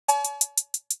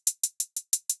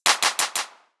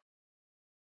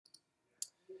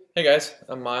Hey guys,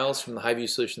 I'm Miles from the HighView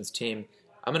Solutions team.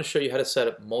 I'm going to show you how to set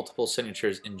up multiple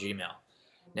signatures in Gmail.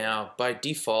 Now, by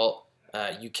default,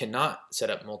 you cannot set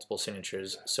up multiple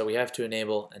signatures, so we have to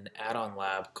enable an add-on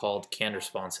lab called Canned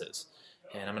Responses.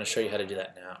 And I'm going to show you how to do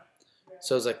that now.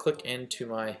 So as I click into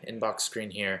my inbox screen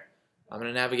here, I'm going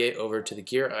to navigate over to the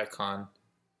gear icon,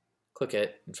 click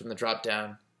it, and from the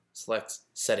drop-down, select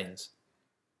Settings.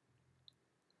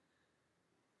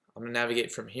 I'm going to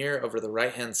navigate from here over the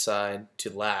right-hand side to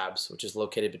Labs, which is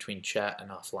located between Chat and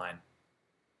Offline.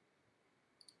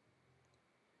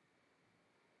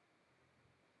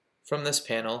 From this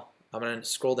panel, I'm going to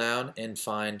scroll down and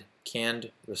find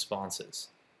Canned Responses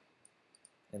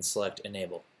and select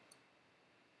Enable.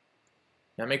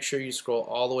 Now make sure you scroll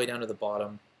all the way down to the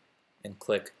bottom and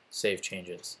click Save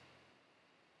Changes.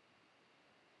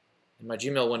 And my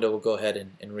Gmail window will go ahead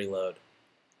and reload.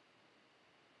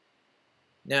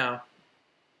 Now,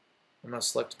 I'm going to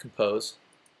select Compose,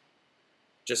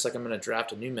 just like I'm going to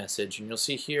draft a new message, and you'll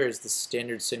see here is the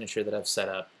standard signature that I've set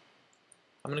up.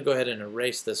 I'm going to go ahead and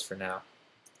erase this for now.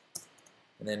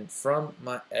 And then from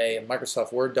a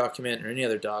Microsoft Word document or any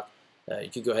other doc, you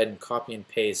could go ahead and copy and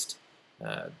paste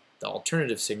the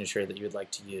alternative signature that you would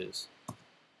like to use.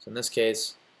 So in this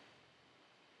case,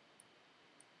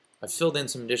 I've filled in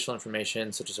some additional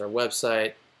information such as our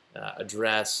website,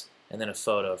 address, and then a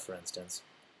photo, for instance.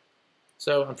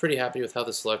 So I'm pretty happy with how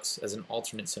this looks as an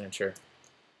alternate signature.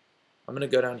 I'm going to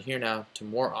go down here now to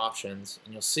More Options,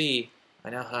 and you'll see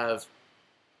I now have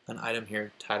an item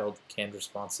here titled Canned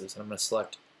Responses, and I'm going to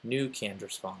select New Canned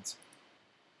Response.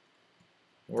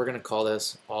 And we're going to call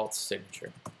this Alt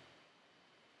Signature,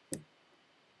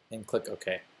 and click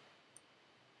OK.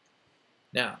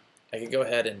 Now, I can go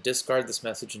ahead and discard this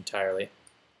message entirely,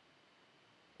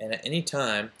 and at any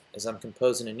time, as I'm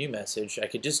composing a new message, I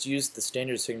could just use the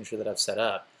standard signature that I've set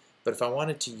up, but if I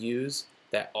wanted to use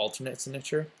that alternate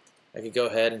signature, I could go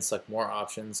ahead and select More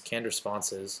Options, Canned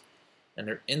Responses, and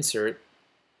under Insert,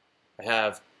 I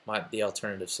have the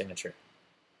alternative signature.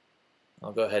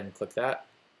 I'll go ahead and click that.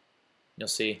 You'll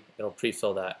see it'll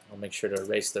pre-fill that. I'll make sure to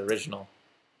erase the original.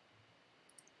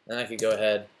 Then I could go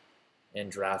ahead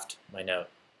and draft my note.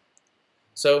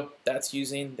 So that's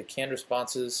using the Canned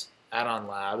Responses add-on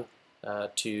lab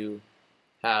to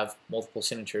have multiple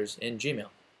signatures in Gmail.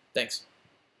 Thanks.